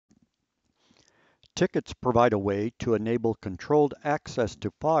Tickets provide a way to enable controlled access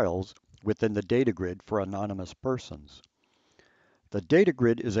to files within the data grid for anonymous persons. The data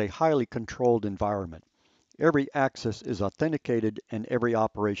grid is a highly controlled environment. Every access is authenticated and every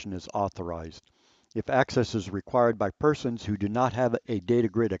operation is authorized. If access is required by persons who do not have a data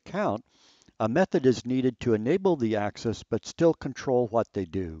grid account, a method is needed to enable the access but still control what they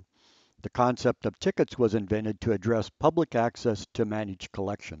do. The concept of tickets was invented to address public access to manage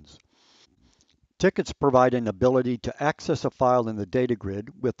collections. Tickets provide an ability to access a file in the data grid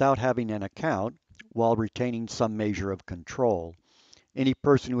without having an account while retaining some measure of control. Any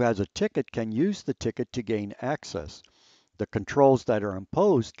person who has a ticket can use the ticket to gain access. The controls that are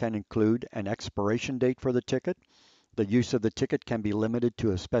imposed can include an expiration date for the ticket. The use of the ticket can be limited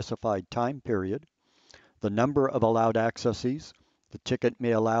to a specified time period. The number of allowed accesses. The ticket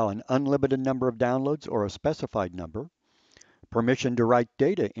may allow an unlimited number of downloads or a specified number. Permission to write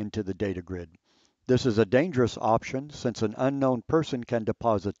data into the data grid. This is a dangerous option since an unknown person can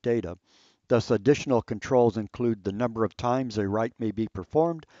deposit data. Thus, additional controls include the number of times a write may be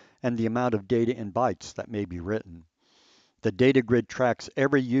performed and the amount of data in bytes that may be written. The data grid tracks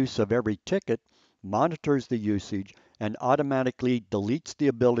every use of every ticket, monitors the usage, and automatically deletes the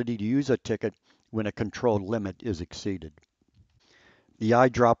ability to use a ticket when a controlled limit is exceeded. The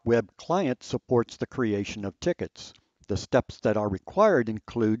iDrop web client supports the creation of tickets. The steps that are required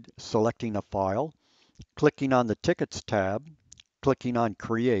include selecting a file, clicking on the Tickets tab, clicking on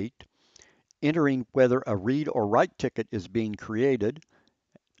Create, entering whether a read or write ticket is being created,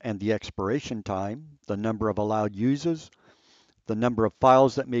 and the expiration time, the number of allowed uses, the number of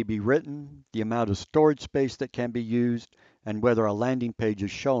files that may be written, the amount of storage space that can be used, and whether a landing page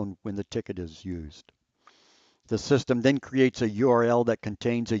is shown when the ticket is used. The system then creates a URL that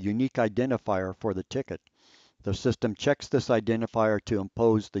contains a unique identifier for the ticket. The system checks this identifier to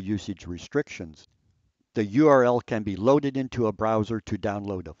impose the usage restrictions. The URL can be loaded into a browser to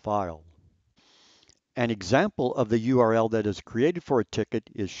download a file. An example of the URL that is created for a ticket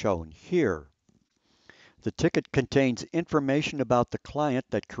is shown here. The ticket contains information about the client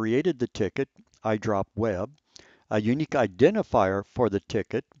that created the ticket, iDrop Web, a unique identifier for the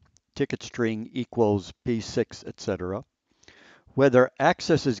ticket, ticket string equals P6, etc., whether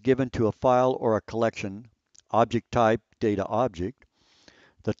access is given to a file or a collection, object type, data object,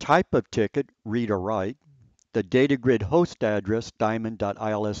 the type of ticket, read or write, the data grid host address,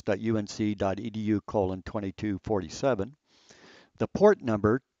 diamond.ils.edu:2247, the port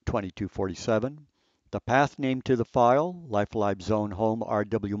number, 2247, the path name to the file, LifeLive Zone Home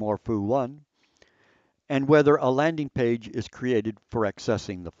RWMorphu1, and whether a landing page is created for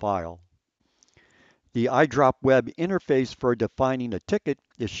accessing the file. The iDrop web interface for defining a ticket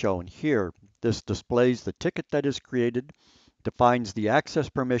is shown here. This displays the ticket that is created, defines the access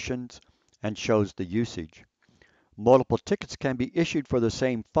permissions, and shows the usage. Multiple tickets can be issued for the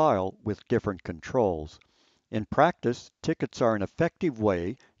same file with different controls. In practice, tickets are an effective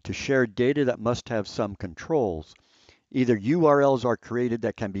way to share data that must have some controls. Either URLs are created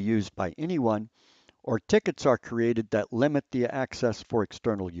that can be used by anyone, or tickets are created that limit the access for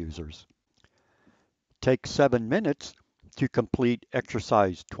external users. Take 7 minutes to complete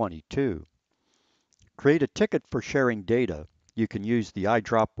exercise 22. Create a ticket for sharing data. You can use the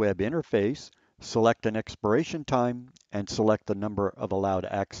iDrop web interface, select an expiration time, and select the number of allowed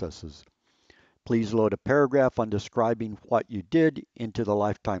accesses. Please load a paragraph on describing what you did into the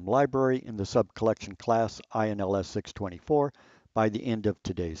lifetime library in the sub-collection class INLS 624 by the end of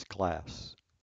today's class.